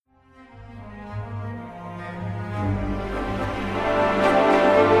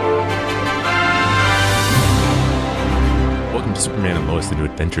Superman and Lois: The New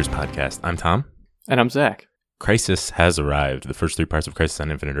Adventures podcast. I'm Tom. And I'm Zach. Crisis has arrived. The first 3 parts of Crisis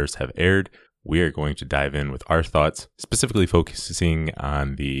on Infinite Earths have aired. We are going to dive in with our thoughts, specifically focusing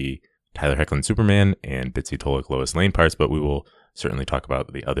on the Tyler Hoechlin Superman and Bitsie Tulloch Lois Lane parts, but we will certainly talk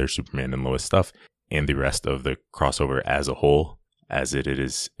about the other Superman and Lois stuff and the rest of the crossover as a whole, as it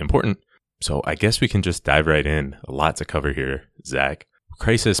is important. So I guess we can just dive right in. A lot to cover here, Zach.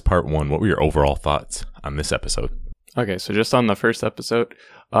 Crisis Part 1, what were your overall thoughts on this episode? Okay, so just on the first episode,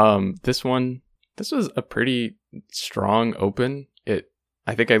 this was a pretty strong open.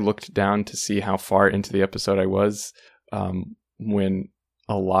 I think I looked down to see how far into the episode I was when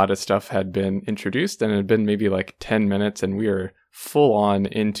a lot of stuff had been introduced, and it had been maybe like 10 minutes, and we are full on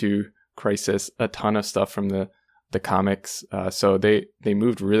into Crisis, a ton of stuff from the comics. So they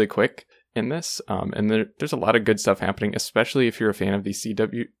moved really quick in this, and there's a lot of good stuff happening, especially if you're a fan of these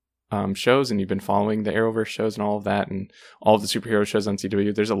CW shows and you've been following the Arrowverse shows and all of that and all of the superhero shows on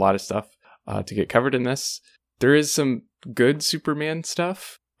CW. There's a lot of stuff to get covered in this. There is some good Superman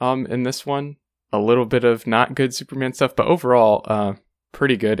stuff in this one, a little bit of not good Superman stuff, but overall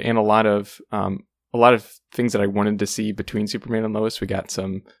pretty good, and a lot of things that I wanted to see between Superman and Lois. We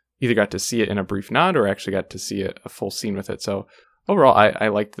either got to see it in a brief nod or actually got to see a full scene with it. So overall, I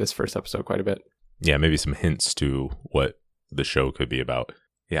liked this first episode quite a bit. Yeah, maybe some hints to what the show could be about.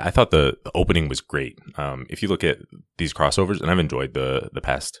 Yeah, I thought the opening was great. If you look at these crossovers, and I've enjoyed the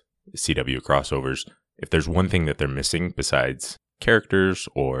past CW crossovers, if there's one thing that they're missing besides characters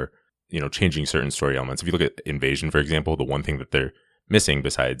or, changing certain story elements, if you look at Invasion, for example, the one thing that they're missing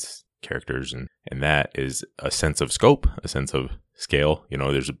besides characters and that is a sense of scope, a sense of scale.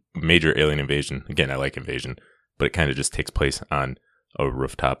 There's a major alien invasion. Again, I like Invasion, but it kind of just takes place on a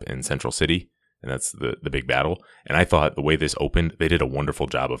rooftop in Central City. And that's the big battle. And I thought the way this opened, they did a wonderful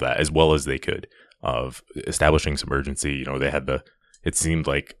job of that, as well as they could, of establishing some urgency. It seemed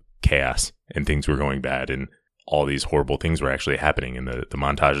like chaos and things were going bad and all these horrible things were actually happening in the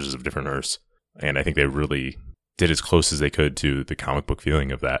montages of different Earths. And I think they really did as close as they could to the comic book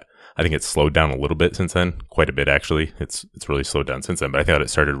feeling of that. I think it's slowed down a little bit since then, quite a bit actually. It's really slowed down since then, but I thought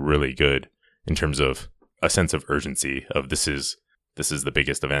it started really good in terms of a sense of urgency of this is the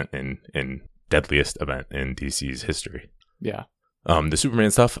biggest event in deadliest event in DC's history. Yeah. The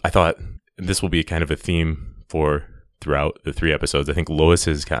Superman stuff, I thought this will be kind of a theme for throughout the 3 episodes. I think Lois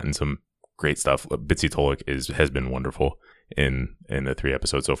has gotten some great stuff. Bitsie Tulloch has been wonderful in the 3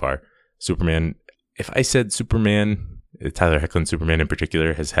 episodes so far. Superman, if I said Superman, Tyler Hoechlin Superman in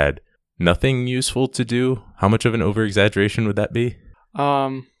particular, has had nothing useful to do, how much of an over-exaggeration would that be?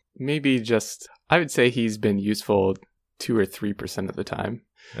 Maybe just, I would say he's been useful 2 or 3% of the time.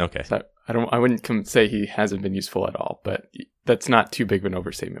 Okay. So I wouldn't say he hasn't been useful at all, but that's not too big of an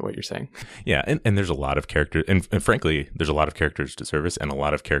overstatement what you're saying. Yeah, and there's a lot of characters, and frankly, there's a lot of characters to service, and a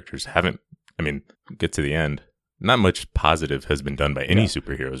lot of characters haven't, get to the end, not much positive has been done by any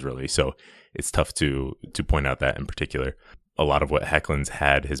superheroes, really, so it's tough to point out that in particular. A lot of what Hoechlin's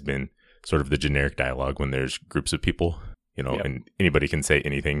had has been sort of the generic dialogue when there's groups of people, and anybody can say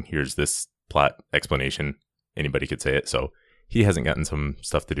anything. Here's this plot explanation. Anybody could say it, so he hasn't gotten some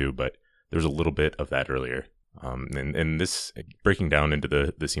stuff to do, but there's a little bit of that earlier. And this, breaking down into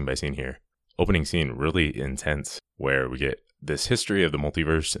the scene by scene here, opening scene, really intense, where we get this history of the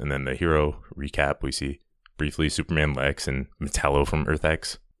multiverse, and then the hero recap. We see briefly Superman, Lex, and Metallo from Earth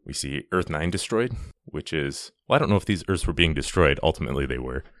X. We see Earth 9 destroyed, which is, I don't know if these Earths were being destroyed. Ultimately, they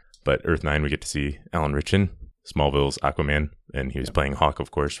were. But Earth 9, we get to see Alan Ritchson, Smallville's Aquaman, and he was playing Hawk,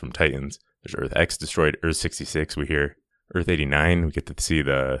 of course, from Titans. There's Earth X destroyed. Earth 66, we hear Earth 89. We get to see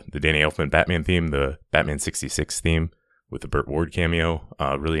the Danny Elfman Batman theme, the Batman 66 theme with the Burt Ward cameo.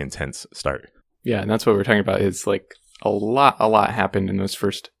 Really intense start. Yeah, and that's what we're talking about. It's like a lot happened in those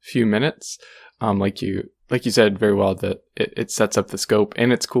first few minutes. Like you said very well, that it sets up the scope,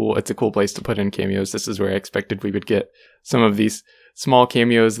 and it's cool. It's a cool place to put in cameos. This is where I expected we would get some of these small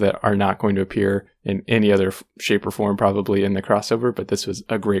cameos that are not going to appear in any other shape or form probably in the crossover, but this was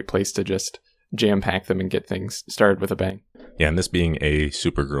a great place to just jam-pack them and get things started with a bang. Yeah, and this being a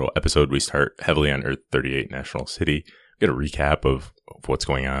Supergirl episode, we start heavily on Earth 38, National City. We get a recap of what's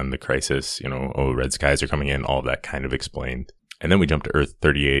going on, the crisis, red skies are coming in, all of that kind of explained. And then we jump to Earth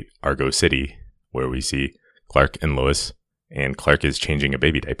 38, Argo City, where we see Clark and Lois, and Clark is changing a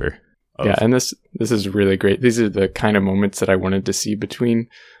baby diaper. Yeah, and this is really great. These are the kind of moments that I wanted to see between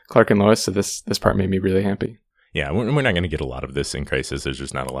Clark and Lois, so this part made me really happy. Yeah, we're not going to get a lot of this in Crisis. There's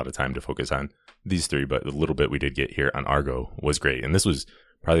just not a lot of time to focus on these 3, but the little bit we did get here on Argo was great. And this was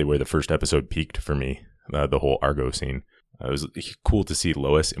probably where the first episode peaked for me, the whole Argo scene. It was cool to see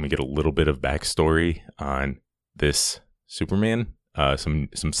Lois, and we get a little bit of backstory on this Superman. some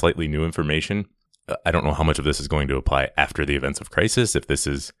slightly new information. I don't know how much of this is going to apply after the events of Crisis, if this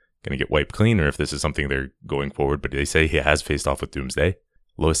is going to get wiped clean or if this is something they're going forward, but they say he has faced off with Doomsday.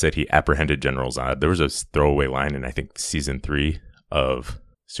 Lois said he apprehended General Zod. There was a throwaway line in, I think, season 3 of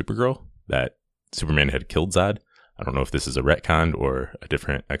Supergirl that Superman had killed Zod. I don't know if this is a retcon or a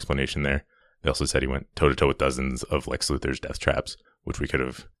different explanation there. They also said he went toe-to-toe with dozens of Lex Luthor's death traps, which we could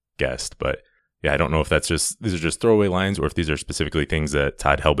have guessed. But yeah, I don't know if these are just throwaway lines or if these are specifically things that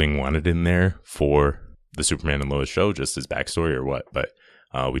Todd Helbing wanted in there for the Superman and Lois show, just as backstory or what. But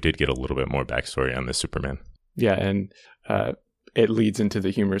we did get a little bit more backstory on this Superman. Yeah, and it leads into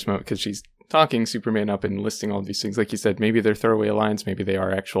the humorous moment because she's talking Superman up and listing all these things. Like you said, maybe they're throwaway lines, maybe they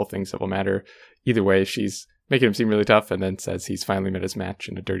are actual things that will matter. Either way, she's making him seem really tough and then says he's finally met his match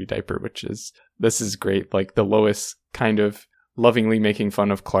in a dirty diaper, this is great. Like the Lois kind of lovingly making fun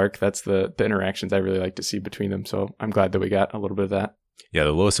of Clark. That's the interactions I really like to see between them. So I'm glad that we got a little bit of that. Yeah,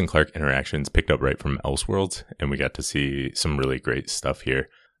 the Lois and Clark interactions picked up right from Elseworlds, and we got to see some really great stuff here.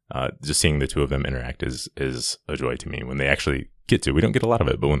 Just seeing the two of them interact is a joy to me when they actually get to. We don't get a lot of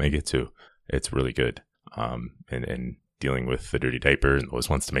it, but when they get to, it's really good. And dealing with the dirty diaper, and Lois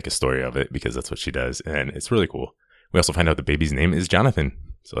wants to make a story of it because that's what she does, and it's really cool. We also find out the baby's name is Jonathan,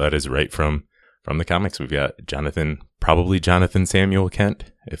 so that is right from the comics. We've got Jonathan, probably Jonathan Samuel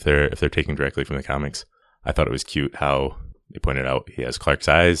Kent, if they're taking directly from the comics. I thought it was cute how they pointed out he has Clark's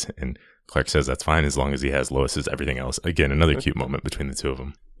eyes, and Clark says that's fine as long as he has Lois's everything else. Again, another cute moment between the two of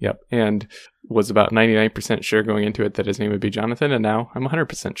them. Yep, and was about 99% sure going into it that his name would be Jonathan, and now I'm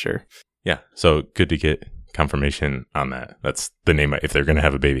 100% sure. Yeah, so good to get confirmation on that. That's the name. If they're going to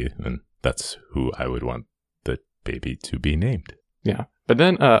have a baby, then that's who I would want the baby to be named. Yeah, but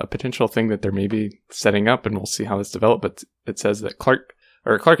then a potential thing that they're maybe setting up, and we'll see how this develops, but it says that Clark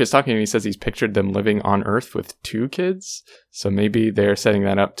is talking and he says he's pictured them living on Earth with 2 kids. So maybe they're setting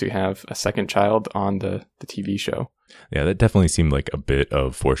that up to have a second child on the TV show. Yeah, that definitely seemed like a bit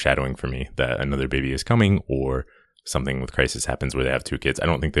of foreshadowing for me that another baby is coming or something with Crisis happens where they have 2 kids. I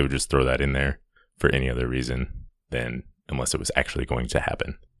don't think they would just throw that in there for any other reason than unless it was actually going to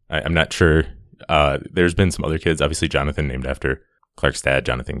happen. I'm not sure. There's been some other kids, obviously Jonathan named after Clark's dad,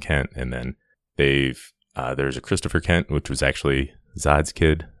 Jonathan Kent, and then there's a Christopher Kent, which was actually Zod's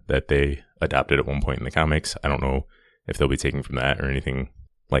kid that they adopted at one point in the comics. I don't know if they'll be taking from that or anything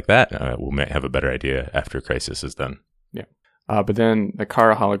like that. We might have a better idea after Crisis is done. Yeah. But then the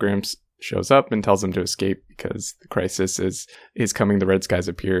Kara holograms shows up and tells them to escape because the Crisis is coming. The Red Skies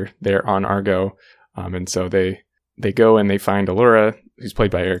appear. They're on Argo. And so they go and they find Allura, who's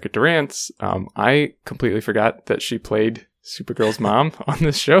played by Erica Durance. I completely forgot that she played Supergirl's mom on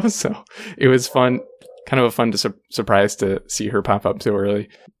this show. So it was fun. Kind of a fun surprise to see her pop up so early.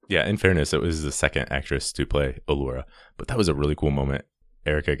 Yeah, in fairness, it was the second actress to play Allura, but that was a really cool moment.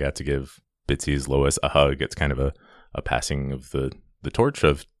 Erica got to give Bitsy's Lois a hug. It's kind of a passing of the torch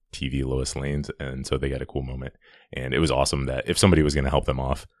of TV Lois Lanes, and so they got a cool moment. And it was awesome that if somebody was going to help them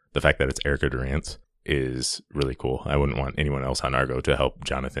off, the fact that it's Erica Durance is really cool. I wouldn't want anyone else on Argo to help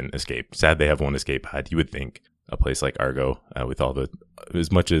Jonathan escape. Sad they have one escape pod. You would think a place like Argo, with all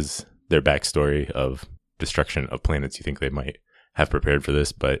as much as their backstory of destruction of planets, you think they might have prepared for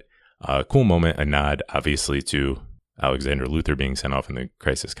this, but a cool moment, a nod obviously to Alexander Luthor being sent off in the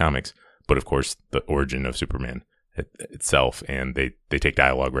Crisis comics, but of course the origin of Superman itself, and they take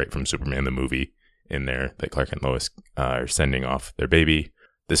dialogue right from Superman the movie in there that Clark and Lois are sending off their baby.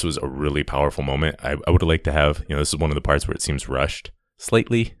 This was a really powerful moment. I would have liked to have, this is one of the parts where it seems rushed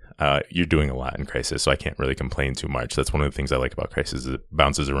slightly. You're doing a lot in Crisis, so I can't really complain too much. That's one of the things I like about Crisis, is it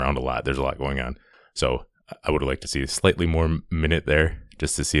bounces around a lot. There's a lot going on. So I would have liked to see a slightly more minute there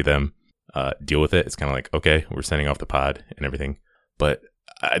just to see them deal with it. It's kind of like, okay, we're sending off the pod and everything. But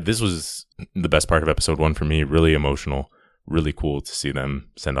this was the best part of episode 1 for me. Really emotional, really cool to see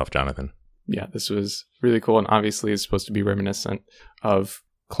them send off Jonathan. Yeah, this was really cool. And obviously it's supposed to be reminiscent of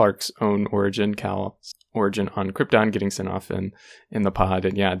Clark's own origin, Cal's origin on Krypton, getting sent off in the pod.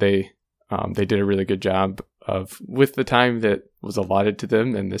 And yeah, they did a really good job with the time that was allotted to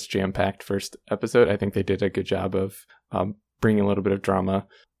them in this jam-packed first episode. I think they did a good job of bringing a little bit of drama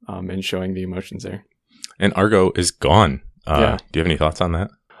and showing the emotions there. And Argo is gone. Yeah. Do you have any thoughts on that?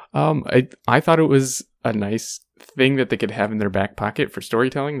 I thought it was a nice thing that they could have in their back pocket for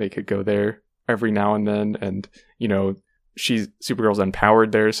storytelling. They could go there every now and then, and Supergirl's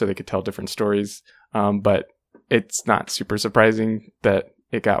empowered there, so they could tell different stories. But it's not super surprising that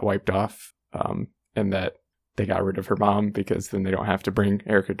it got wiped off, and that they got rid of her mom, because then they don't have to bring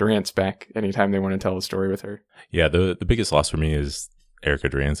Erica Durance back anytime they want to tell a story with her. Yeah, the biggest loss for me is Erica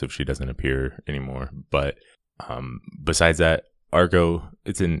Durance if she doesn't appear anymore. But besides that, Argo,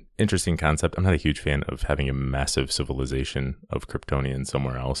 it's an interesting concept. I'm not a huge fan of having a massive civilization of Kryptonians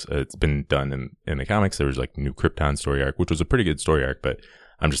somewhere else. It's been done in the comics. There was like New Krypton story arc, which was a pretty good story arc, but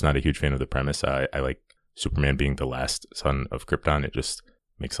I'm just not a huge fan of the premise. I like Superman being the last son of Krypton. It just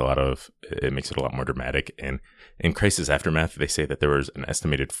makes it a lot more dramatic. And in Crisis Aftermath, they say that there was an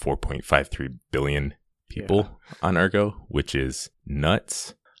estimated 4.53 billion people on Argo, which is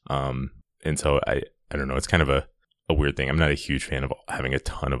nuts. And so I don't know. It's kind of a weird thing. I'm not a huge fan of having a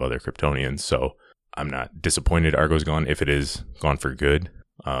ton of other Kryptonians, so I'm not disappointed Argo's gone if it is gone for good,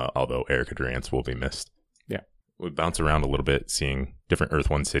 although Erica Durance will be missed. Yeah. We bounce around a little bit, seeing different Earth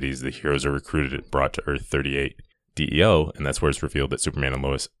 1 cities. The heroes are recruited and brought to Earth 38 DEO, and that's where it's revealed that Superman and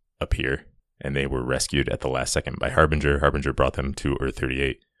Lois appear, and they were rescued at the last second by Harbinger. Harbinger brought them to Earth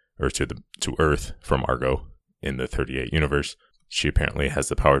 38, or to Earth from Argo in the 38 universe. She apparently has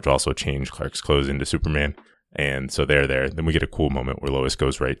the power to also change Clark's clothes into Superman. And so they're there. Then we get a cool moment where Lois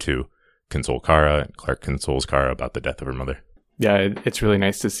goes right to console Kara, and Clark consoles Kara about the death of her mother. Yeah, it's really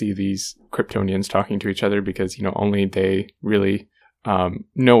nice to see these Kryptonians talking to each other because, only they really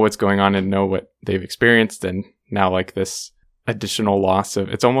know what's going on and know what they've experienced. And now like this additional loss of,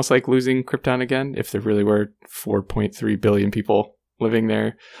 it's almost like losing Krypton again, if there really were 4.3 billion people living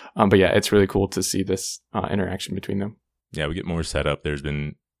there. But yeah, it's really cool to see this interaction between them. Yeah, we get more setup. There's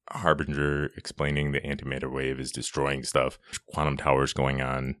been Harbinger explaining the antimatter wave is destroying stuff. There's quantum towers going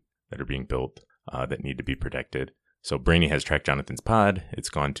on that are being built that need to be protected. So Brainy has tracked Jonathan's pod. It's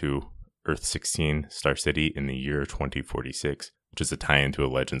gone to Earth 16, Star City, in the year 2046, which is a tie-in to a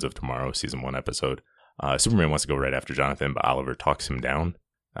Legends of Tomorrow Season 1 episode. Superman wants to go right after Jonathan, but Oliver talks him down.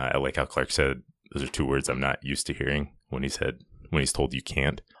 I like how Clark said, those are two words I'm not used to hearing when he's told you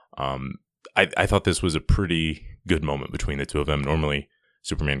can't. I thought this was a pretty good moment between the two of them. Normally,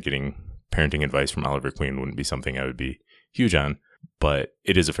 Superman getting parenting advice from Oliver Queen wouldn't be something I would be huge on, but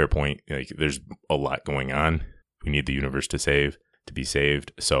it is a fair point. Like, there's a lot going on. We need the universe to be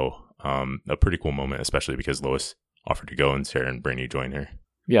saved. So, a pretty cool moment, especially because Lois offered to go and Sarah and Brainy join her.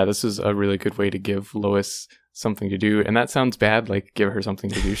 Yeah, this is a really good way to give Lois something to do. And that sounds bad, like give her something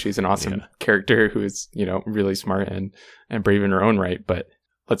to do. She's an awesome character who is, really smart and brave in her own right. But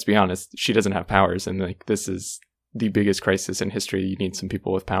let's be honest, she doesn't have powers. And like, this is the biggest crisis in history. You need some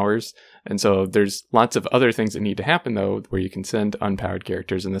people with powers. And so there's lots of other things that need to happen, though, where you can send unpowered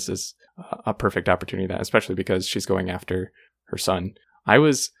characters. And this is a perfect opportunity that, especially because she's going after her son. I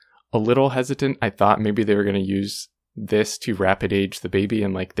was a little hesitant. I thought maybe they were going to use this to rapid age the baby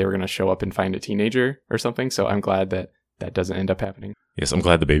and like they were going to show up and find a teenager or something. So I'm glad that doesn't end up happening. Yes, I'm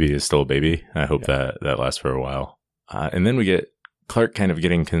glad the baby is still a baby. I hope that lasts for a while. And then we get Clark kind of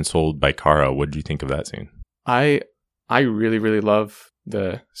getting consoled by Kara. What did you think of that scene? I really, really love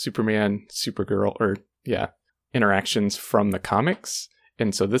the Superman, Supergirl, interactions from the comics.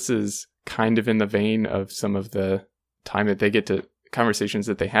 And so this is kind of in the vein of some of the time that they get to conversations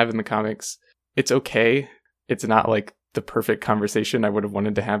that they have in the comics. It's okay. It's not like the perfect conversation I would have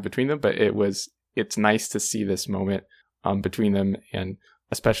wanted to have between them, but it's nice to see this moment between them, and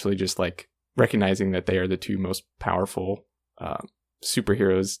especially just like recognizing that they are the two most powerful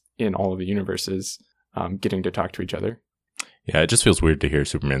superheroes in all of the universes, getting to talk to each other. Yeah, it just feels weird to hear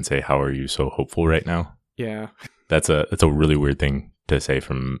Superman say, "How are you so hopeful right now?" Yeah, that's a really weird thing to say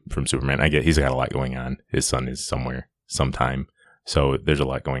from Superman. I get he's got a lot going on. His son is somewhere, sometime. So there's a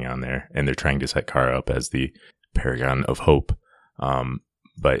lot going on there, and they're trying to set Kara up as the paragon of hope.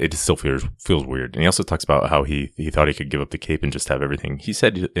 But it still feels weird. And he also talks about how he thought he could give up the cape and just have everything. He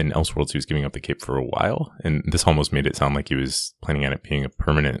said in Elseworlds he was giving up the cape for a while, and this almost made it sound like he was planning on it being a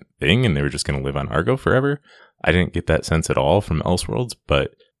permanent thing, and they were just going to live on Argo forever. I didn't get that sense at all from Elseworlds,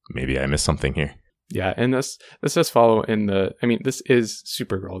 but maybe I missed something here. Yeah, and this does follow this is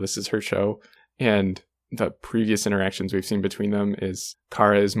Supergirl. This is her show, and the previous interactions we've seen between them is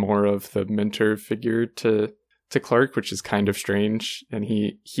Kara is more of the mentor figure to Clark, which is kind of strange. And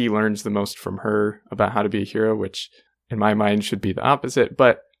he learns the most from her about how to be a hero, which in my mind should be the opposite.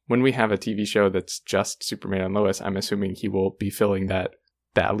 But when we have a TV show that's just Superman and Lois, I'm assuming he will be filling that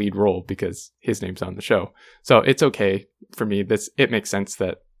lead role because his name's on the show. So it's okay for me. It makes sense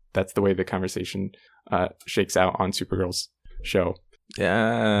that that's the way the conversation shakes out on Supergirl's show.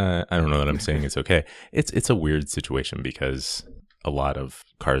 Yeah, I don't know that I'm saying it's okay. It's a weird situation because a lot of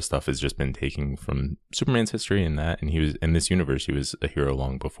Kara's stuff has just been taken from Superman's history and he was in this universe. He was a hero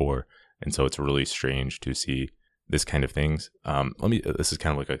long before, and so it's really strange to see this kind of things. This is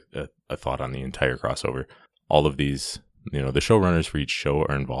kind of like a thought on the entire crossover. All of these, the showrunners for each show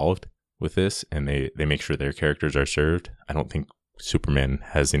are involved with this, and they make sure their characters are served. I don't think Superman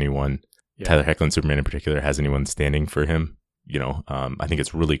has anyone. Yeah. Tyler Hoechlin, Superman in particular, has anyone standing for him I think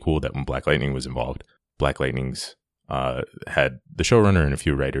it's really cool that when Black Lightning was involved, Black Lightning's had the showrunner and a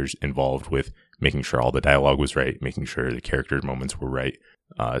few writers involved with making sure all the dialogue was right, making sure the character moments were right.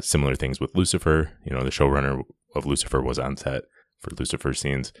 Similar things with Lucifer. The showrunner of Lucifer was on set for Lucifer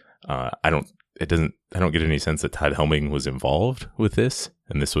scenes. I don't get any sense that Todd Helming was involved with this,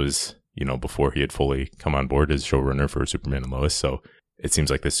 and this was before he had fully come on board as showrunner for Superman and Lois. So it seems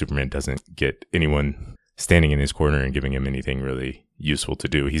like this Superman doesn't get anyone standing in his corner and giving him anything really useful to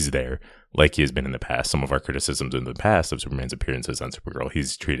do. He's there like he has been in the past. Some of our criticisms in the past of Superman's appearances on Supergirl,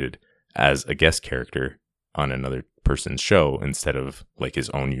 he's treated as a guest character on another person's show instead of like his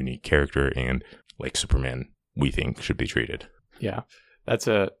own unique character, and like Superman we think should be treated. Yeah, that's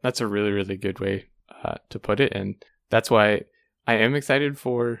a really, really good way to put it. And that's why I am excited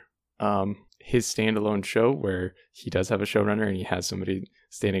for his standalone show where he does have a showrunner and he has somebody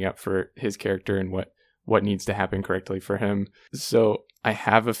standing up for his character and what needs to happen correctly for him. So I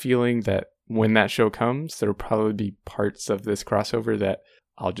have a feeling that when that show comes, there'll probably be parts of this crossover that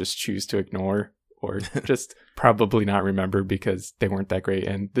I'll just choose to ignore or just probably not remember because they weren't that great.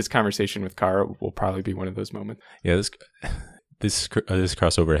 And this conversation with Kara will probably be one of those moments. Yeah, this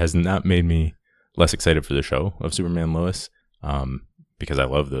crossover has not made me less excited for the show of Superman Lois, because I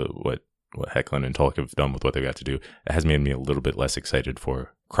love what Hecklin and Tulk have done with what they've got to do. It has made me a little bit less excited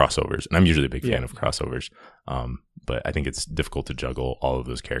for crossovers, and I'm usually a big fan of crossovers, but I think it's difficult to juggle all of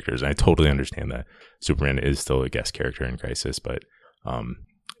those characters, and I totally understand that Superman is still a guest character in Crisis, but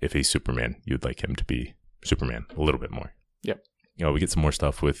if he's Superman, you'd like him to be Superman a little bit more. Yep. We get some more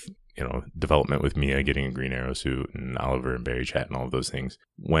stuff with development with Mia getting a Green Arrow suit and Oliver and Barry chat and all of those things.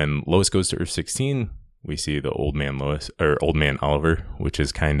 When Lois goes to Earth 16, we see the old man Oliver, which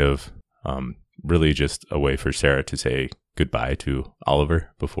is kind of really just a way for Sarah to say goodbye to Oliver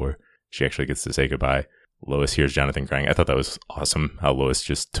before she actually gets to say goodbye. Lois hears Jonathan crying. I thought that was awesome how Lois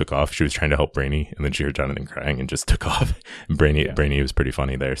just took off. She was trying to help Brainy, and then she heard Jonathan crying and just took off. And Brainy was pretty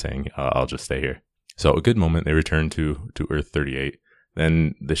funny there, saying, I'll just stay here. So a good moment. They return to Earth 38.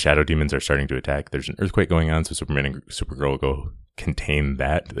 Then the shadow demons are starting to attack. There's an earthquake going on, so Superman and Supergirl go contain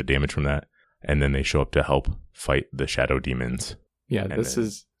the damage from that. And then they show up to help fight the shadow demons. Yeah, this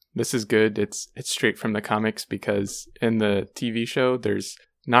is good. It's straight from the comics, because in the TV show, there's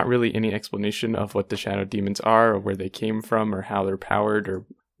not really any explanation of what the shadow demons are or where they came from or how they're powered or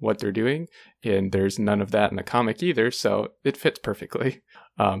what they're doing. And there's none of that in the comic either, so it fits perfectly.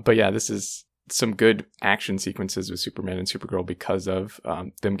 But yeah, this is some good action sequences with Superman and Supergirl because of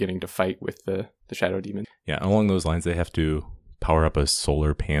them getting to fight with the shadow demon. Yeah, along those lines, they have to power up a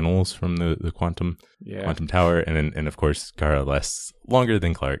solar panels from the quantum tower, and of course Kara lasts longer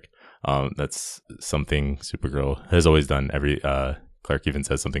than Clark. That's something Supergirl has always done. Clark even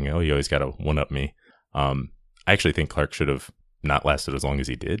says something, you always gotta one-up me. I actually think Clark should have not lasted as long as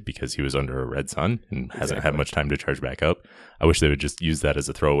he did because he was under a red sun and hasn't had much time to charge back up. I wish they would just use that as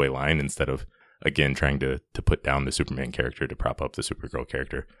a throwaway line instead of, again, trying to put down the Superman character to prop up the Supergirl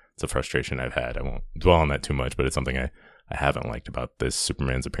character. It's a frustration I've had. I won't dwell on that too much, but it's something I haven't liked about this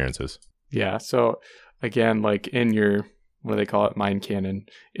Superman's appearances. Yeah, so again, like in your, what do they call it, mind canon,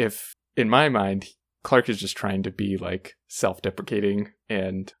 if in my mind, Clark is just trying to be like self-deprecating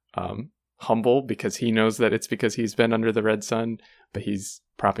and humble because he knows that it's because he's been under the red sun, but he's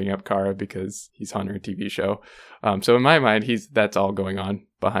propping up Kara because he's on her TV show. So in my mind, that's all going on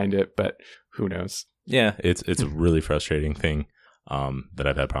behind it, but who knows? Yeah, it's a really frustrating thing that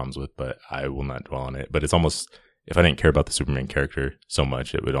I've had problems with, but I will not dwell on it. But it's almost, if I didn't care about the Superman character so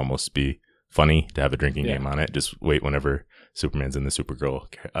much, it would almost be funny to have a drinking game on it. Just wait whenever Superman's in the Supergirl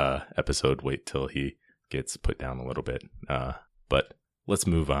episode, wait till he gets put down a little bit. But let's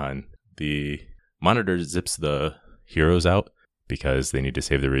move on. The Monitor zips the heroes out because they need to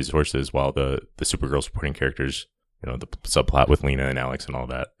save the resources while the Supergirl supporting characters, the subplot with Lena and Alex and all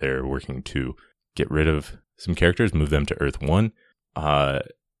that, they're working to get rid of some characters, move them to Earth 1. Earth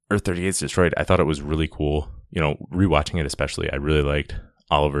 38 is destroyed. I thought it was really cool. Rewatching it especially, I really liked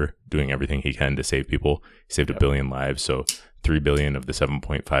Oliver doing everything he can to save people. He saved 1 billion lives, so 3 billion of the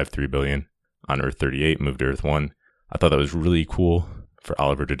 7.53 billion on Earth 38 moved to Earth 1. I thought that was really cool for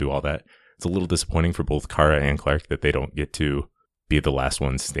Oliver to do all that. It's a little disappointing for both Kara and Clark that they don't get to be the last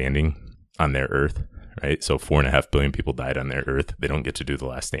ones standing on their Earth, right? So 4.5 billion people died on their Earth. They don't get to do the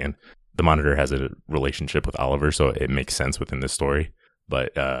last stand. The Monitor has a relationship with Oliver, so it makes sense within this story.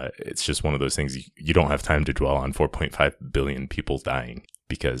 But it's just one of those things you don't have time to dwell on 4.5 billion people dying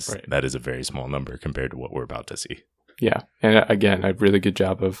because that is a very small number compared to what we're about to see. Yeah. And again, a really good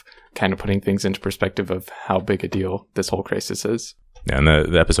job of kind of putting things into perspective of how big a deal this whole crisis is. Yeah, and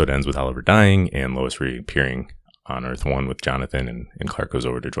the episode ends with Oliver dying and Lois reappearing on Earth 1 with Jonathan, and Clark goes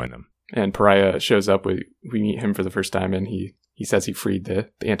over to join them. And Pariah shows up. We meet him for the first time, and he says he freed the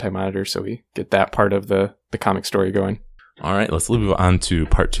Anti-Monitor, so we get that part of the comic story going. All right, let's move on to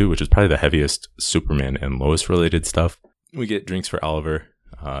part 2, which is probably the heaviest Superman and Lois related stuff. We get drinks for Oliver.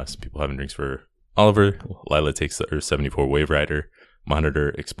 Some people having drinks for Oliver. Lila takes the Earth 74 Wave Rider. Monitor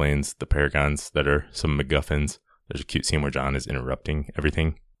explains the Paragons that are some MacGuffins. There's a cute scene where John is interrupting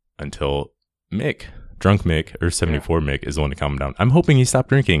everything until Mick, drunk Mick, Earth 74 Mick, is the one to calm him down. I'm hoping he stopped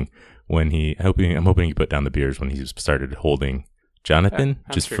drinking I'm hoping he put down the beers when he started holding Jonathan,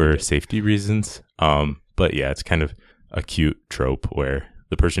 just for safety reasons. But yeah, it's kind of a cute trope where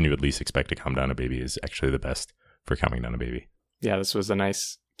the person you would least expect to calm down a baby is actually the best for calming down a baby. Yeah, this was a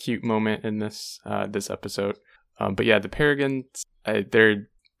nice, cute moment in this episode. But yeah, the Paragons, they're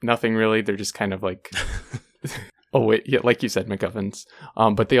nothing really. They're just kind of like, like you said, MacGuffins.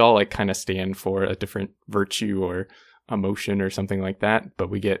 But they all like kind of stand for a different virtue or emotion or something like that. But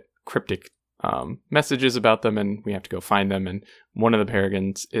we get cryptic messages about them, and we have to go find them. And one of the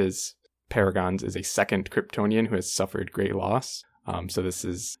Paragons is a second Kryptonian who has suffered great loss. So this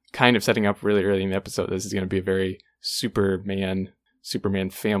is kind of setting up really early in the episode. This is going to be a very Superman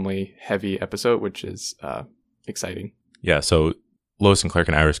family heavy episode, which is exciting. Yeah, so Lois and Clark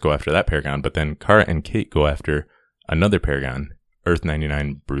and Iris go after that Paragon, but then Kara and Kate go after another Paragon, Earth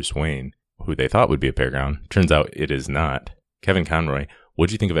 99 Bruce Wayne, who they thought would be a Paragon. Turns out it is not. Kevin Conroy. What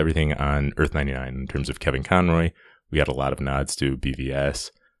do you think of everything on Earth 99 in terms of Kevin Conroy? We got a lot of nods to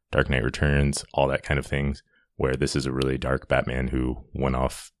BVS, Dark Knight Returns, all that kind of things, where this is a really dark Batman who went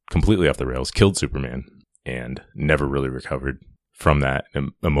completely off the rails, killed Superman, and never really recovered from that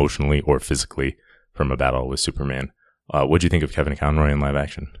emotionally or physically from a battle with Superman. What do you think of Kevin Conroy in live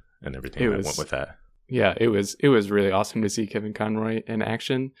action and everything that went with that? Yeah, it was really awesome to see Kevin Conroy in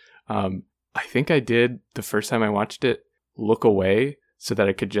action. I think I did, the first time I watched it, look away so that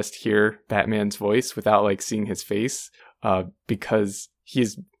I could just hear Batman's voice without like seeing his face, because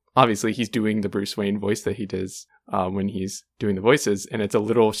he's doing the Bruce Wayne voice that he does when he's doing the voices, and it's a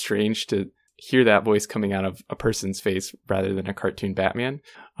little strange to hear that voice coming out of a person's face rather than a cartoon Batman.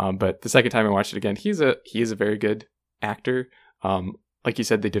 But the second time I watched it again, he is a very good actor. Like you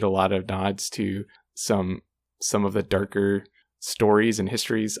said, they did a lot of nods to some of the darker stories and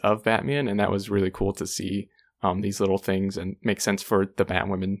histories of Batman, and that was really cool to see these little things and make sense for the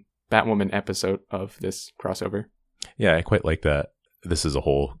Batwoman episode of this crossover. Yeah, I quite like that. This as a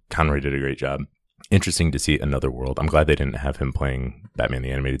whole, Conroy did a great job. Interesting to see another world. I'm glad they didn't have him playing Batman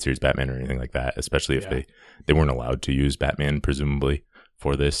the Animated Series Batman or anything like that, especially if they weren't allowed to use Batman, presumably,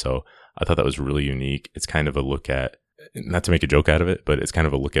 for this. So I thought that was really unique. It's kind of a look at, not to make a joke out of it, but it's kind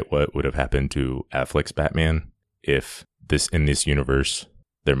of a look at what would have happened to Affleck's Batman if in this universe,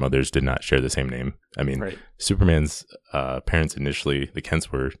 their mothers did not share the same name. I mean, right. Superman's parents initially, the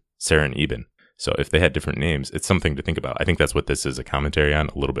Kents, were Sarah and Eben. So if they had different names, it's something to think about. I think that's what this is a commentary on,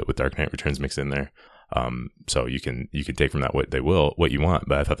 a little bit with Dark Knight Returns mixed in there. So you can take from that what you want.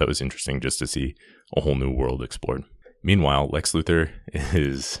 But I thought that was interesting just to see a whole new world explored. Meanwhile, Lex Luthor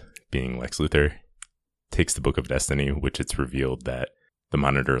is being Lex Luthor, takes the Book of Destiny, which it's revealed that the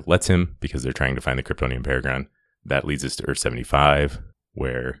Monitor lets him because they're trying to find the Kryptonian Paragon. That leads us to Earth 75,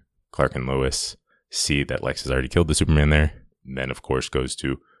 where Clark and Lois see that Lex has already killed the Superman there. And then, of course, goes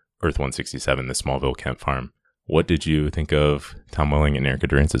to Earth 167, the Smallville Kent farm. What did you think of Tom Welling and Erica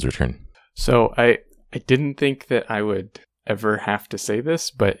Durance's return? So I didn't think that I would ever have to say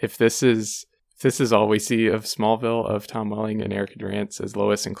this, but if this is all we see of Smallville, of Tom Welling and Erica Durance as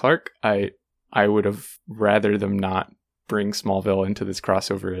Lois and Clark, I would have rather them not bring Smallville into this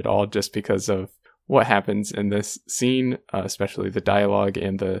crossover at all, just because of what happens in this scene, especially the dialogue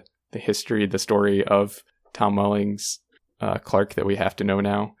and the history, the story of Tom Welling's Clark that we have to know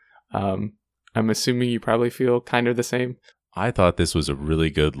now. I'm assuming you probably feel kind of the same. I thought this was a really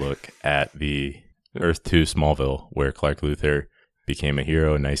good look at the Earth 2 Smallville, where Clark Luthor became a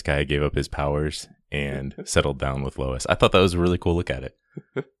hero, a nice guy, gave up his powers, and settled down with Lois. I thought that was a really cool look at it.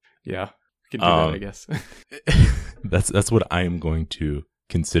 Yeah, we can do that, I guess. That's what I am going to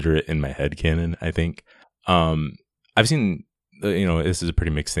consider it in my head canon, I think. I've seen, this is a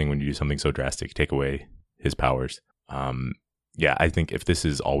pretty mixed thing when you do something so drastic, take away his powers. Yeah, I think if this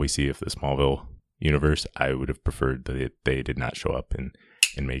is all we see of the Smallville universe, I would have preferred that they did not show up and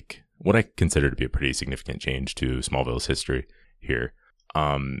make what I consider to be a pretty significant change to Smallville's history here.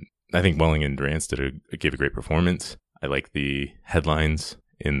 I think Welling and Durance gave a great performance. I like the headlines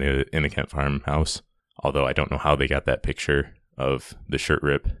in the Kent farmhouse, although I don't know how they got that picture of the shirt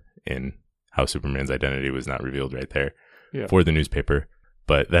rip and how Superman's identity was not revealed right there for the newspaper.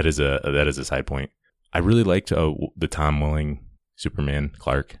 But that is a side point. I really liked the Tom Welling Superman,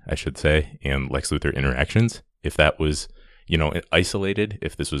 Clark, I should say, and Lex Luthor interactions. If that was, isolated,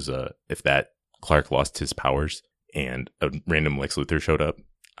 if this was if that Clark lost his powers and a random Lex Luthor showed up,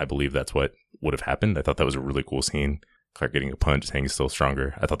 I believe that's what would have happened. I thought that was a really cool scene. Clark getting a punch, saying he's still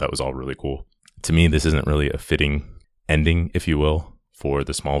stronger. I thought that was all really cool. To me, this isn't really a fitting ending, if you will, for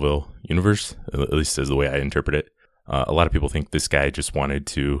the Smallville universe, at least as the way I interpret it. A lot of people think this guy just wanted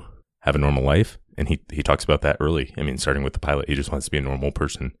to have a normal life, and he talks about that early. I mean, starting with the pilot, he just wants to be a normal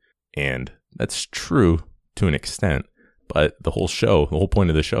person, and that's true to an extent, but the whole point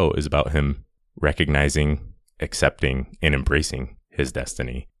of the show is about him recognizing, accepting, and embracing his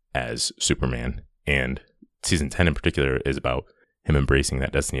destiny as Superman, and season 10 in particular is about him embracing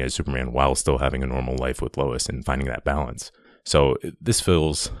that destiny as Superman while still having a normal life with Lois and finding that balance. So this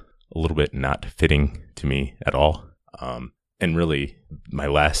feels a little bit not fitting to me at all. And really,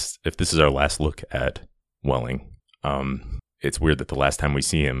 if this is our last look at Welling, it's weird that the last time we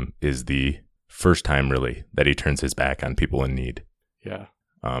see him is the first time really that he turns his back on people in need. Yeah.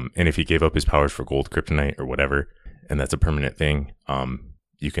 And if he gave up his powers for gold kryptonite or whatever, and that's a permanent thing,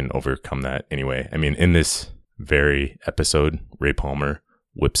 you can overcome that anyway. I mean, in this very episode, Ray Palmer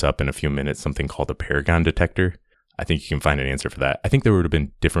whips up in a few minutes something called a Paragon detector. I think you can find an answer for that. I think there would have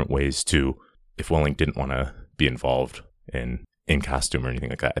been different ways to, if Welling didn't want to be involved in costume or anything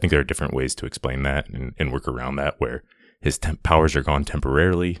like that. I think there are different ways to explain that and work around that, where his powers are gone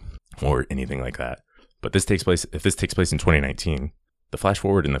temporarily or anything like that. But if this takes place in 2019, the flash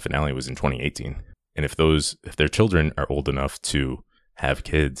forward in the finale was in 2018. And if their children are old enough to have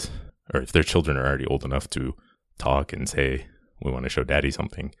kids, or if their children are already old enough to talk and say, we want to show daddy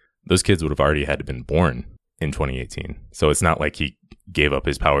something, those kids would have already had to been born in 2018. So it's not like he gave up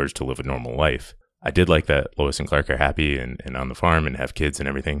his powers to live a normal life. I did like that Lois and Clark are happy and on the farm and have kids and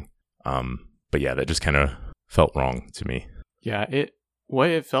everything. But yeah, that just kind of felt wrong to me. Yeah, what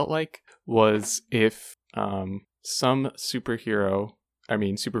it felt like was if some supervillain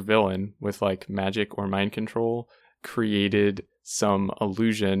with like magic or mind control created some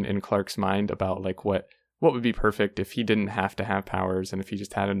illusion in Clark's mind about like what would be perfect if he didn't have to have powers and if he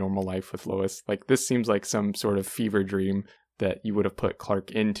just had a normal life with Lois. Like, this seems like some sort of fever dream that you would have put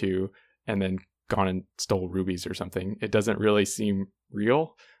Clark into and then gone and stole rubies or something. It doesn't really seem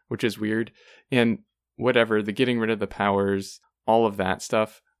real, which is weird. And whatever, the getting rid of the powers, all of that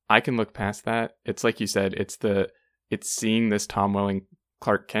stuff, I can look past that. It's like you said, it's seeing this Tom Welling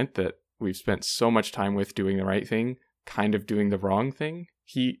Clark Kent that we've spent so much time with doing the right thing, kind of doing the wrong thing.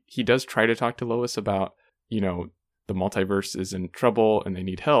 He does try to talk to Lois about, the multiverse is in trouble and they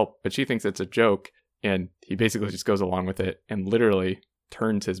need help, but she thinks it's a joke, and he basically just goes along with it and literally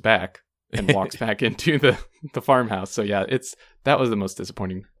turns his back and walks back into the farmhouse. So yeah, that was the most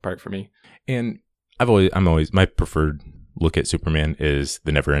disappointing part for me. And I'm always my preferred look at Superman is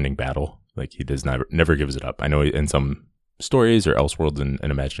the never-ending battle. Like, he does never gives it up. I know in some stories or Elseworlds and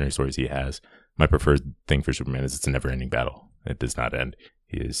imaginary stories he has, my preferred thing for Superman is it's a never-ending battle. It does not end.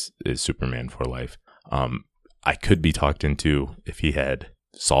 He is Superman for life. I could be talked into if he had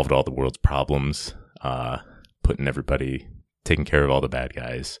solved all the world's problems, taking care of all the bad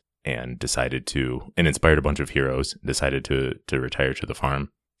guys, and decided to, and inspired a bunch of heroes, decided to retire to the farm.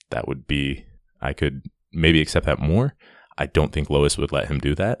 That would be, I could maybe accept that more. I don't think Lois would let him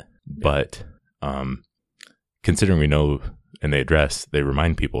do that, but considering we know, and they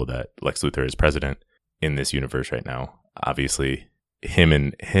remind people that Lex Luthor is president in this universe right now, obviously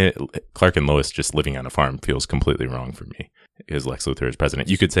Clark and Lois just living on a farm feels completely wrong for me, because Lex Luthor is president.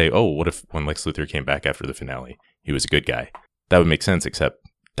 You could say, oh, what if when Lex Luthor came back after the finale, he was a good guy? That would make sense, except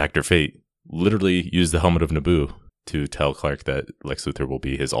Dr. Fate literally used the helmet of Naboo to tell Clark that Lex Luthor will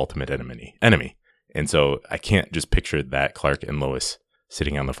be his ultimate enemy. And so I can't just picture that Clark and Lois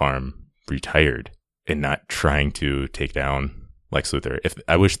sitting on the farm, retired, and not trying to take down Lex Luthor.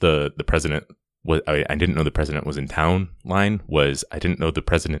 I wish the president was, I didn't know the president was in town line was, I didn't know the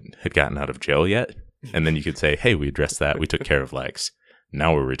president had gotten out of jail yet. And then you could say, hey, we addressed that. We took care of Lex.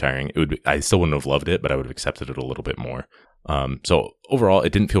 Now we're retiring. I still wouldn't have loved it, but I would have accepted it a little bit more. So overall,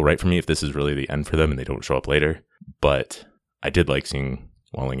 it didn't feel right for me if this is really the end for them and they don't show up later. But I did like seeing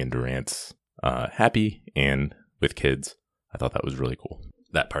Welling and Durant's happy and with kids. I thought that was really cool.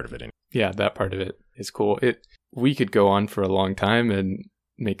 That part of it. Anyway. Yeah, that part of it is cool. We could go on for a long time and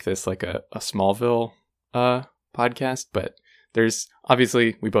make this like a Smallville podcast, but there's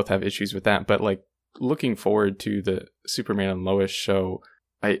obviously, we both have issues with that, but like looking forward to the Superman and Lois show,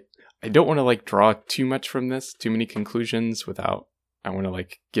 I don't want to like draw too much from this, too many conclusions I want to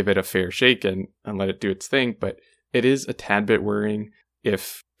like give it a fair shake and let it do its thing, but it is a tad bit worrying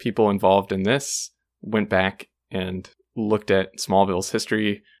if people involved in this went back and looked at Smallville's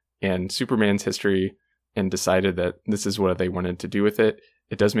history and Superman's history and decided that this is what they wanted to do with it.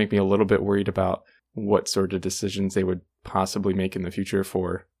 It does make me a little bit worried about what sort of decisions they would possibly make in the future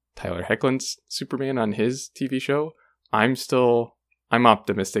for Tyler Hoechlin's Superman on his TV show. I'm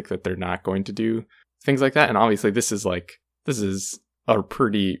optimistic that they're not going to do things like that. And obviously this is a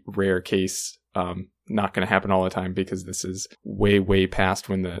pretty rare case. Not going to happen all the time because this is way, way past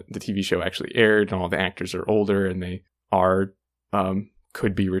when the TV show actually aired and all the actors are older and they are,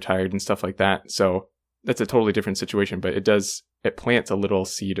 could be retired and stuff like that. So that's a totally different situation, but it plants a little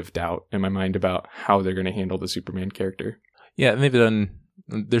seed of doubt in my mind about how they're going to handle the Superman character. Yeah, and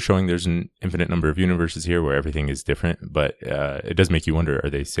they're showing there's an infinite number of universes here where everything is different, but it does make you wonder, are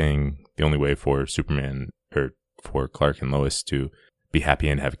they saying the only way for Superman or for Clark and Lois to be happy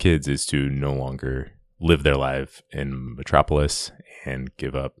and have kids is to no longer live their life in Metropolis and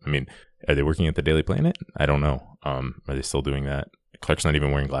give up? I mean, are they working at the Daily Planet? I don't know. Are they still doing that? Clark's not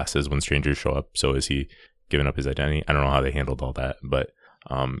even wearing glasses when strangers show up, so is he giving up his identity? I don't know how they handled all that, but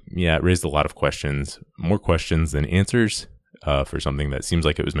yeah, it raised a lot of questions, more questions than answers for something that seems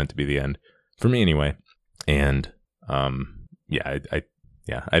like it was meant to be the end, for me anyway. And yeah,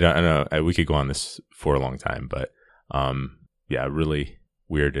 I don't know. We could go on this for a long time, but yeah, really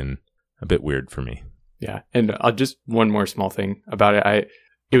weird and a bit weird for me. Yeah, and just one more small thing about it.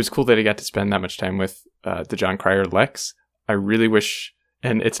 It was cool that I got to spend that much time with the Jon Cryer Lex. I really wish,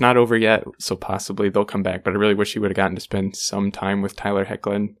 and it's not over yet, so possibly they'll come back, but I really wish he would have gotten to spend some time with Tyler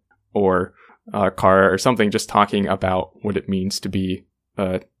Hoechlin or Kara or something, just talking about what it means to be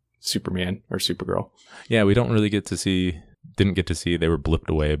Superman or Supergirl. Yeah, we didn't get to see, they were blipped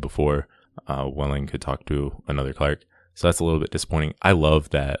away before Welling could talk to another Clark. So that's a little bit disappointing. I love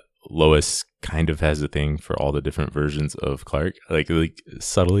that Lois kind of has a thing for all the different versions of Clark, like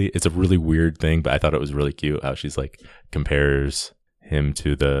subtly. It's a really weird thing, but I thought it was really cute how she's like compares him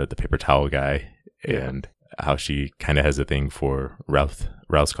to the paper towel guy, and how she kind of has a thing for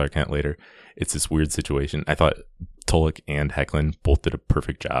Ralph's Clark Kent later. It's this weird situation. I thought Tulloch and Hoechlin both did a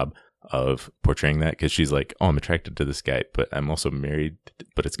perfect job of portraying that, because she's like, oh, I'm attracted to this guy, but I'm also married,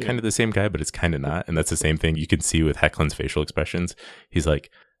 but it's kind of the same guy, but it's kind of not. And that's the same thing you can see with Hoechlin's facial expressions. He's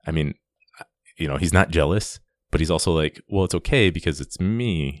like, I mean, you know, he's not jealous, but he's also like, well, it's okay because it's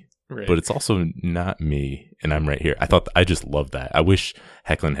me, right, but it's also not me, and I'm right here. I just love that. I wish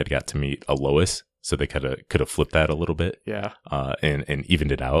Hoechlin had got to meet a Lois, so they could have flipped that a little bit, and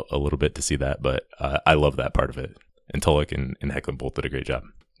evened it out a little bit to see that. But I love that part of it. And Tulloch and Hoechlin both did a great job.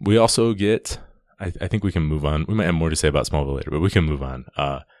 We also get, I think we can move on. We might have more to say about Smallville later, but we can move on.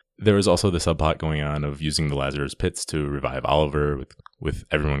 There was also the subplot going on of using the Lazarus Pits to revive Oliver, with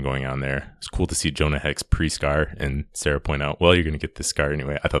everyone going on there. It's cool to see Jonah Hex pre-scar, and Sarah point out, well, you're going to get this scar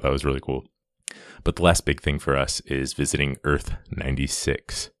anyway. I thought that was really cool. But the last big thing for us is visiting Earth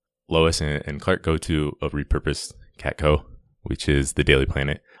 96. Lois and Clark go to a repurposed Catco, which is the Daily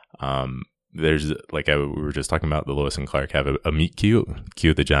Planet. There's, like we were just talking about, the Lois and Clark have a meet cute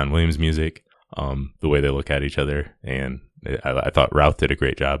the John Williams music, the way they look at each other. And I thought Routh did a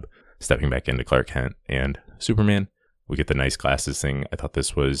great job stepping back into Clark Kent and Superman. We get the nice glasses thing. I thought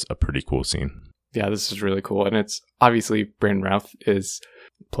this was a pretty cool scene. Yeah, this is really cool. And it's obviously Brandon Routh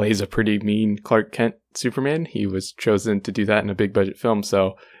plays a pretty mean Clark Kent Superman. He was chosen to do that in a big budget film.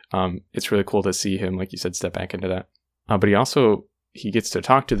 So it's really cool to see him, like you said, step back into that. But he gets to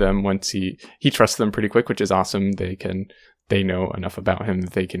talk to them once he trusts them pretty quick, which is awesome. They know enough about him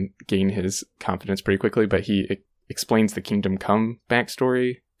that they can gain his confidence pretty quickly. But he explains the Kingdom Come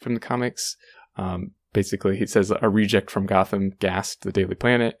backstory from the comics. Basically, he says a reject from Gotham gassed the Daily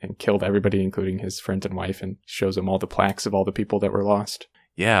Planet and killed everybody, including his friends and wife, and shows him all the plaques of all the people that were lost.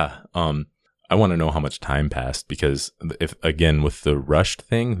 Yeah. I want to know how much time passed, because if, again, with the rushed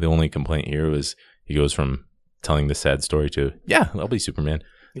thing, the only complaint here was he goes from telling the sad story to, yeah, I'll be Superman.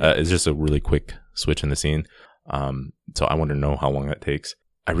 It's just a really quick switch in the scene. So I want to know how long that takes.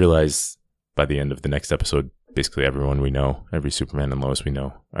 I realize by the end of the next episode, basically everyone we know, every Superman and Lois we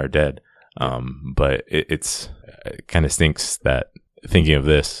know, are dead. But it kind of stinks that, thinking of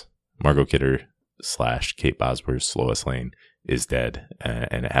this, Margot Kidder / Kate Bosworth's Lois Lane is dead,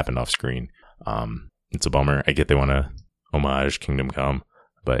 and it happened off screen. It's a bummer. I get they want to homage Kingdom Come,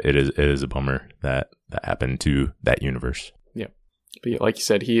 but it is a bummer that happened to that universe. Yeah, but yeah, like you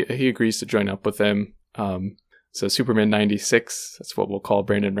said, he agrees to join up with them. So Superman 96, that's what we'll call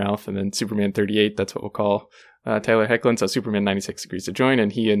Brandon Routh, and then Superman 38, that's what we'll call Tyler Hoechlin. So Superman 96 agrees to join,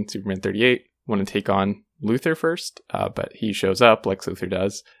 and he and Superman 38 want to take on Luthor first, but he shows up, Lex Luthor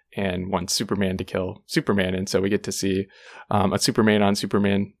does, and wants Superman to kill Superman. And so we get to see a Superman on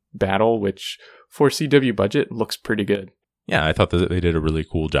Superman battle, which for CW budget looks pretty good. Yeah, I thought that they did a really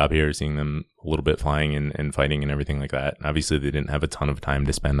cool job here, seeing them a little bit flying and fighting and everything like that. Obviously, they didn't have a ton of time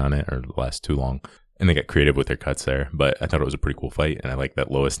to spend on it or last too long, and they got creative with their cuts there. But I thought it was a pretty cool fight, and I like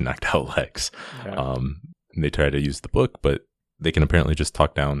that Lois knocked out Lex. Yeah. They try to use the book, but they can apparently just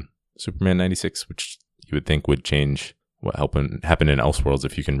talk down Superman 96, which you would think would change what happened in Elseworlds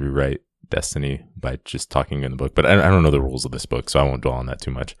if you can rewrite Destiny by just talking in the book. But I don't know the rules of this book, so I won't dwell on that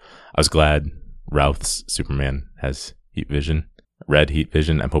too much. I was glad Routh's Superman has heat vision, red heat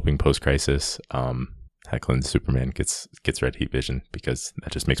vision. I'm hoping post-crisis Hecklin's Superman gets red heat vision, because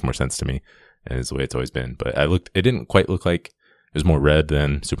that just makes more sense to me, and is the way it's always been. But it didn't quite look like it was more red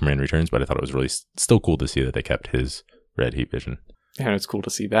than Superman Returns, but I thought it was really still cool to see that they kept his red heat vision. And it's cool to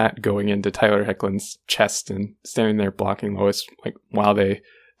see that going into Tyler Hoechlin's chest and standing there blocking Lois like while they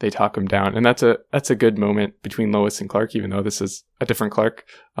talk him down. And that's a good moment between Lois and Clark, even though this is a different Clark.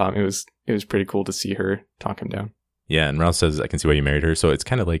 It was pretty cool to see her talk him down. Yeah, and Routh says, "I can see why you married her." So it's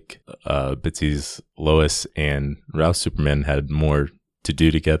kind of like Bitsy's Lois and Routh's Superman had more to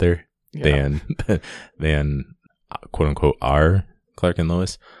do together than quote unquote our Clark and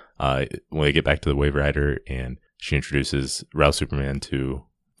Lois. When they get back to the Wave Rider and she introduces Routh's Superman to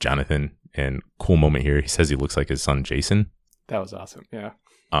Jonathan, and cool moment here. He says he looks like his son Jason. That was awesome. Yeah.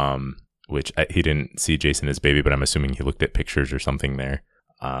 Which he didn't see Jason as baby, but I'm assuming he looked at pictures or something there.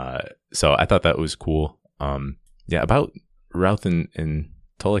 So I thought that was cool. Yeah, about Routh and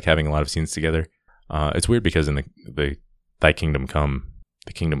Tulloch having a lot of scenes together. It's weird because in the Thy Kingdom Come,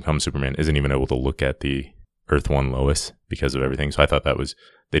 the Kingdom Come Superman isn't even able to look at the Earth 1 Lois because of everything. So I thought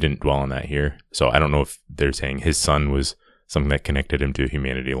they didn't dwell on that here. So I don't know if they're saying his son was something that connected him to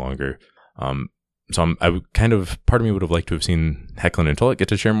humanity longer. So I would part of me would have liked to have seen Hecklin and Tulloch get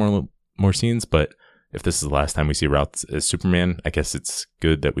to share more scenes, but if this is the last time we see Routh as Superman, I guess it's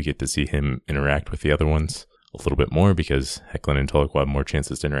good that we get to see him interact with the other ones a little bit more, because Hecklin and Tulloch will have more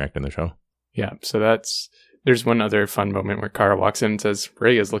chances to interact in the show. Yeah, so there's one other fun moment where Kara walks in and says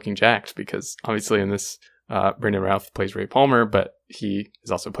Ray is looking jacked, because obviously in this Brandon Routh plays Ray Palmer, but he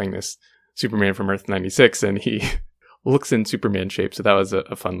is also playing this Superman from Earth 96, and he looks in Superman shape. So that was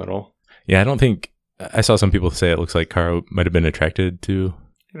a fun little. Yeah, I don't think I saw some people say it looks like Kara might have been attracted to.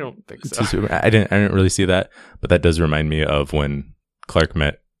 I don't think so. I didn't really see that, but that does remind me of when Clark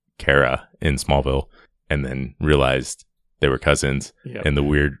met Kara in Smallville and then realized they were cousins, and the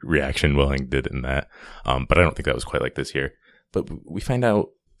weird reaction Welling did in that. But I don't think that was quite like this here. But we find out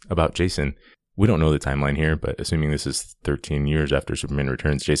about Jason. We don't know the timeline here, but assuming this is 13 years after Superman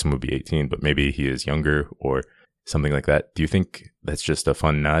Returns, Jason would be 18, but maybe he is younger or something like that. Do you think that's just a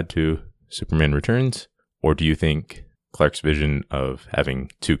fun nod to Superman Returns? Or do you think Clark's vision of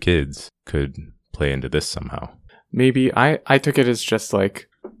having 2 kids could play into this somehow? Maybe. I took it as just like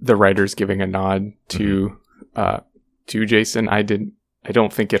the writers giving a nod to Jason. I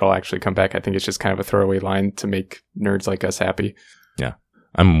don't think it'll actually come back. I think it's just kind of a throwaway line to make nerds like us happy. Yeah.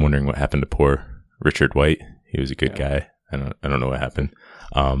 I'm wondering what happened to poor Richard White. He was a good guy. I don't know what happened.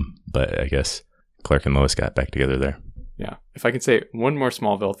 But I guess Clark and Lois got back together there. Yeah. If I could say one more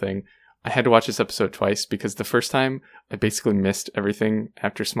Smallville thing, I had to watch this episode twice, because the first time I basically missed everything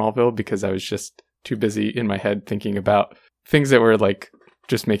after Smallville because I was just too busy in my head thinking about things that were like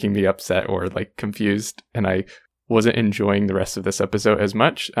just making me upset or like confused, and I wasn't enjoying the rest of this episode as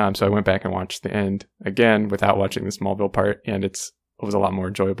much. So I went back and watched the end again without watching the Smallville part, and it was a lot more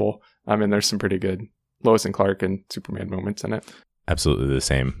enjoyable. And there's some pretty good Lois and Clark and Superman moments in it. Absolutely the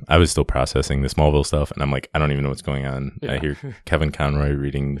same. I was still processing the Smallville stuff, and I'm like, I don't even know what's going on. Yeah. I hear Kevin Conroy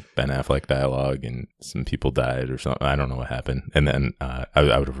reading Ben Affleck dialogue, and some people died or something. I don't know what happened. And then I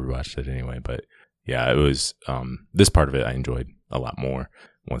would have rewatched it anyway. But yeah, it was this part of it I enjoyed a lot more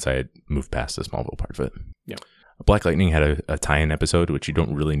once I had moved past the Smallville part of it. Yeah. Black Lightning had a tie-in episode, which you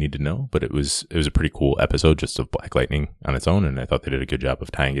don't really need to know, but it was a pretty cool episode just of Black Lightning on its own, and I thought they did a good job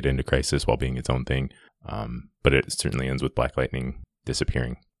of tying it into Crisis while being its own thing. But it certainly ends with Black Lightning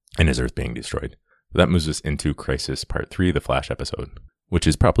disappearing and his Earth being destroyed. That moves us into Crisis Part 3, the Flash episode, which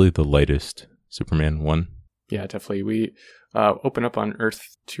is probably the lightest Superman one. Yeah, definitely. We open up on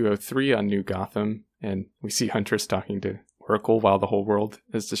Earth 203 on New Gotham, and we see Huntress talking to Oracle while the whole world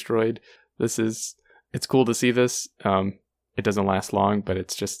is destroyed. It's cool to see this. It doesn't last long, but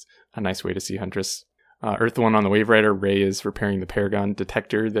it's just a nice way to see Huntress. Earth 1 on the Wave Rider, Ray is repairing the Paragon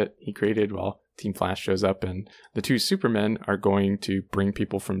detector that he created while Team Flash shows up, and the 2 Supermen are going to bring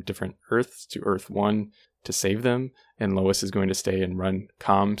people from different Earths to Earth 1 to save them, and Lois is going to stay and run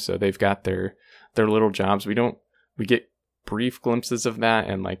comm, so they've got their little jobs. We get brief glimpses of that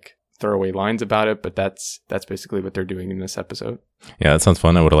and like throwaway lines about it, but that's basically what they're doing in this episode. Yeah, that sounds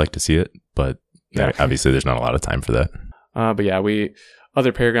fun. I would have liked to see it, but obviously there's not a lot of time for that. But yeah,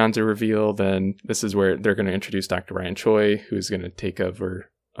 other Paragons are revealed, and this is where they're going to introduce Dr. Ryan Choi, who's going to take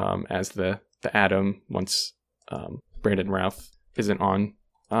over as the Atom once Brandon Routh isn't on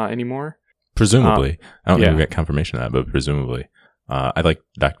anymore. Presumably. I don't think we got confirmation of that, but presumably. I like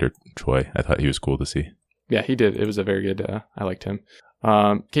Dr. Choi. I thought he was cool to see. Yeah, he did. It was a very good, I liked him.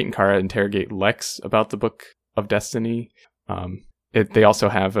 Kate and Kara interrogate Lex about the Book of Destiny. They also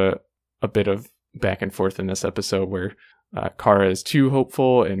have a bit of back and forth in this episode where Kara is too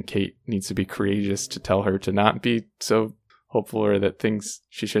hopeful and Kate needs to be courageous to tell her to not be so hopeful, or that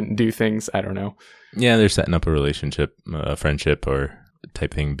she shouldn't do things. I don't know. Yeah, they're setting up a relationship, a friendship or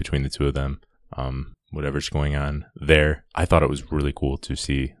type thing between the two of them. Whatever's going on there. I thought it was really cool to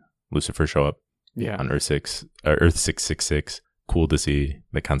see Lucifer show up on Earth 666. Cool to see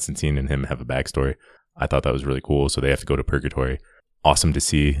that Constantine and him have a backstory. I thought that was really cool. So they have to go to Purgatory. Awesome to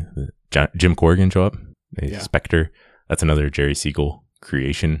see Jim Corrigan show up. Spectre. That's another Jerry Siegel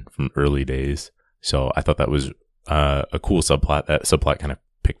creation from early days. So I thought that was a cool subplot. That subplot kind of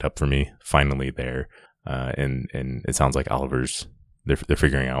picked up for me finally there. And it sounds like they're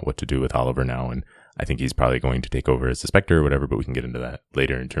figuring out what to do with Oliver now. And I think he's probably going to take over as the Spectre or whatever, but we can get into that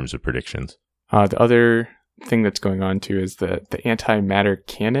later in terms of predictions. The other thing that's going on too is the antimatter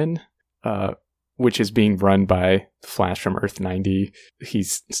cannon, which is being run by Flash from Earth 90.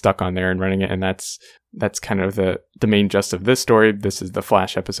 He's stuck on there and running it, and that's kind of the main gist of this story. This is the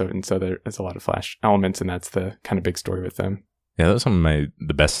Flash episode, and so there's a lot of Flash elements, and that's the kind of big story with them. Yeah, that was some of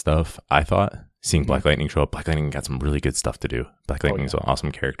the best stuff, I thought. Seeing Black Lightning show up. Black Lightning got some really good stuff to do. Black Lightning's an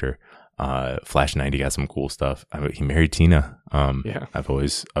awesome character. Flash 90 got some cool stuff. He married Tina. I've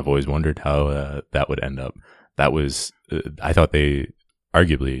always wondered how that would end up. That was I thought they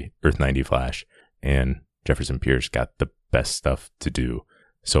arguably Earth 90 Flash and Jefferson Pierce got the best stuff to do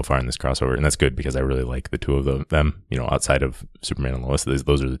so far in this crossover, and that's good because I really like the two of them. You know, outside of Superman and Lois,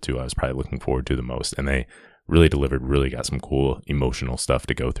 those are the two I was probably looking forward to the most, and they really delivered. Really got some cool emotional stuff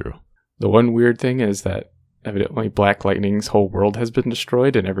to go through. The one weird thing is that evidently Black Lightning's whole world has been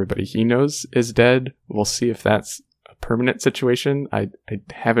destroyed and everybody he knows is dead. We'll see if that's a permanent situation. I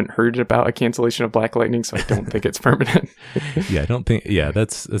haven't heard about a cancellation of Black Lightning, so I don't think it's permanent. I don't think. Yeah,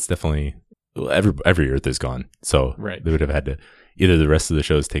 that's definitely every Earth is gone. So they would have had to either the rest of the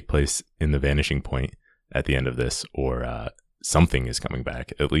shows take place in the vanishing point at the end of this, or something is coming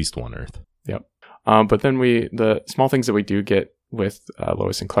back. At least one Earth. Yep. But then the small things that we do get with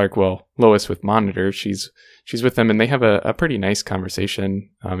Lois and Clark. Well, Lois with Monitor, she's with them, and they have a pretty nice conversation.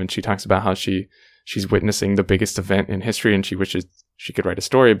 And she talks about how she's witnessing the biggest event in history, and she wishes she could write a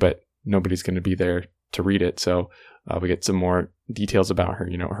story, but nobody's going to be there to read it. So we get some more details about her,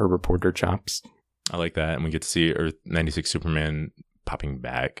 her reporter chops. I like that, and we get to see Earth 96 Superman popping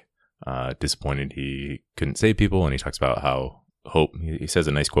back. Disappointed he couldn't save people, and he talks about how hope. He says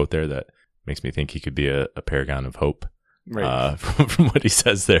a nice quote there that makes me think he could be a paragon of hope. Right. From what he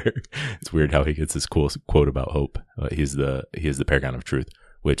says there, it's weird how he gets this cool quote about hope. He is the paragon of truth,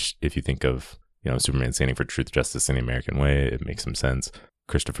 which if you think of Superman standing for truth, justice, and the American way, it makes some sense.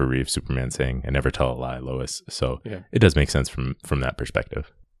 Christopher Reeve, Superman saying, "I never tell a lie, Lois." So it does make sense from that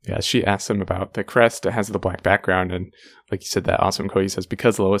perspective. Yeah, she asks him about the crest. It has the black background, and like you said, that awesome quote. He says,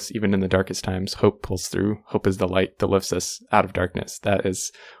 "Because Lois, even in the darkest times, hope pulls through. Hope is the light that lifts us out of darkness." That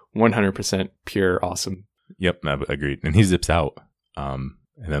is 100% pure awesome. Yep, I agreed. And he zips out. And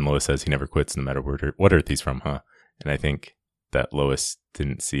then Lois says he never quits no matter what Earth he's from, huh? And I think that Lois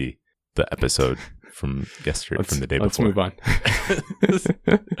didn't see the episode from yesterday, from the day before. Let's move on.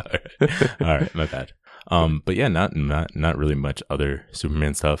 All right, my bad. But yeah, not really much other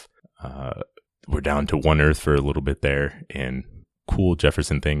Superman stuff. We're down to one Earth for a little bit there, and cool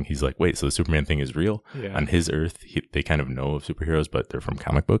Jefferson thing. He's like, wait, so the Superman thing is real? Yeah. On his Earth, they kind of know of superheroes, but they're from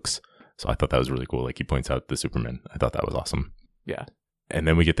comic books. So I thought that was really cool. Like he points out the Superman. I thought that was awesome. Yeah. And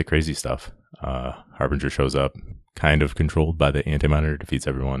then we get the crazy stuff. Harbinger shows up, kind of controlled by the Anti-Monitor, defeats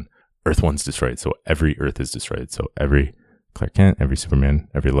everyone. Earth 1's destroyed, so every Earth is destroyed. So every Clark Kent, every Superman,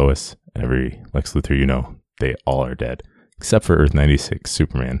 every Lois, every Lex Luthor, they all are dead. Except for Earth 96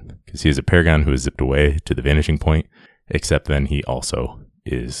 Superman, because he is a paragon who is zipped away to the vanishing point, except then he also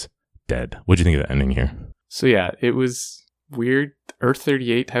is dead. What do you think of the ending here? So yeah, it was weird. Earth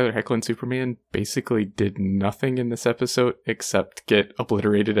 38, Tyler Hoechlin Superman basically did nothing in this episode except get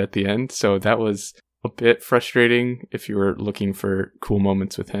obliterated at the end. So that was a bit frustrating if you were looking for cool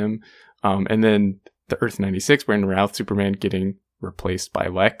moments with him. And then the Earth 96, Brandon Routh Superman getting replaced by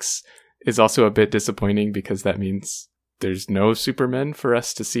Lex is also a bit disappointing because that means there's no Supermen for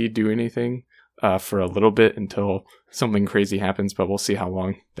us to see do anything for a little bit until something crazy happens, but we'll see how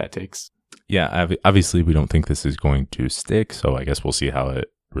long that takes. Yeah, obviously we don't think this is going to stick, so I guess we'll see how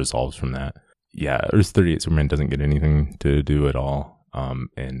it resolves from that. Yeah, Earth 38 Superman doesn't get anything to do at all,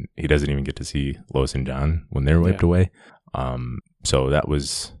 and he doesn't even get to see Lois and John when they're wiped away. So that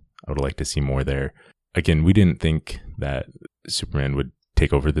was, I would like to see more there. Again, we didn't think that Superman would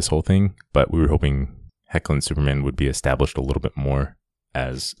take over this whole thing, but we were hoping Hecklin Superman would be established a little bit more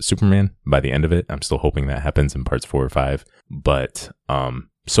as Superman by the end of it. I'm still hoping that happens in parts 4 or 5, but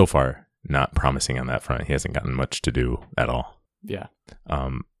so far, not promising on that front. He hasn't gotten much to do at all. Yeah.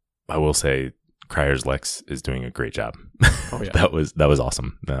 I will say Cryer's Lex is doing a great job. Oh, yeah. That was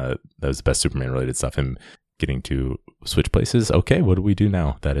awesome. That was the best Superman related stuff. Him getting to switch places. Okay, what do we do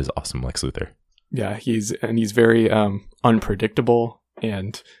now? That is awesome, Lex Luthor. Yeah, he's very unpredictable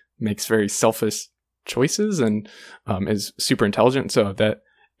and makes very selfish choices and is super intelligent. So that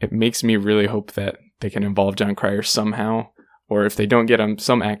it makes me really hope that they can involve Jon Cryer somehow, or if they don't get him,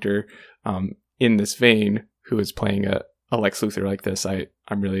 some actor in this vein who is playing a Lex Luthor like this.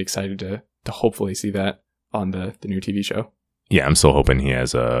 I'm really excited to hopefully see that on the new TV show. Yeah, I'm still hoping he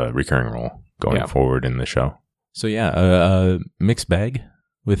has a recurring role going forward in the show. So yeah, mixed bag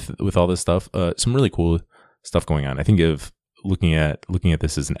with all this stuff. Some really cool stuff going on. I think of looking at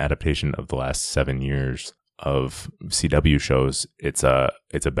this as an adaptation of the last 7 years of CW shows, it's a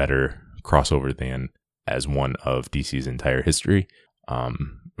better crossover than as one of DC's entire history.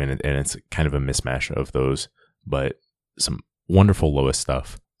 And it's kind of a mismatch of those, but some wonderful Lois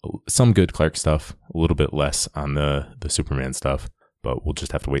stuff, some good Clark stuff, a little bit less on the Superman stuff, but we'll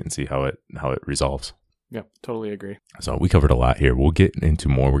just have to wait and see how it resolves. Yep, totally agree. So we covered a lot here. We'll get into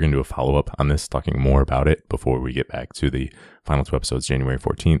more. We're going to do a follow-up on this, talking more about it before we get back to the final 2 episodes, January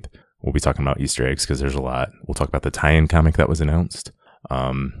 14th. We'll be talking about Easter eggs because there's a lot. We'll talk about the tie-in comic that was announced,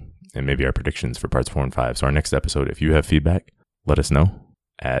 and maybe our predictions for parts 4 and 5. So our next episode, if you have feedback, let us know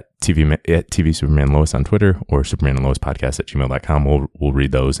at TV Superman Lois on Twitter or Superman and Lois podcast at gmail.com. We'll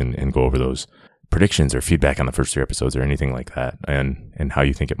read those and go over those predictions or feedback on the first 3 episodes or anything like that, and how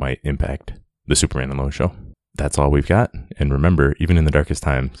you think it might impact the Superman and Lois show. That's all we've got. And remember, even in the darkest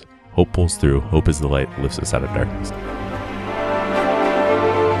times, hope pulls through. Hope is the light that lifts us out of darkness.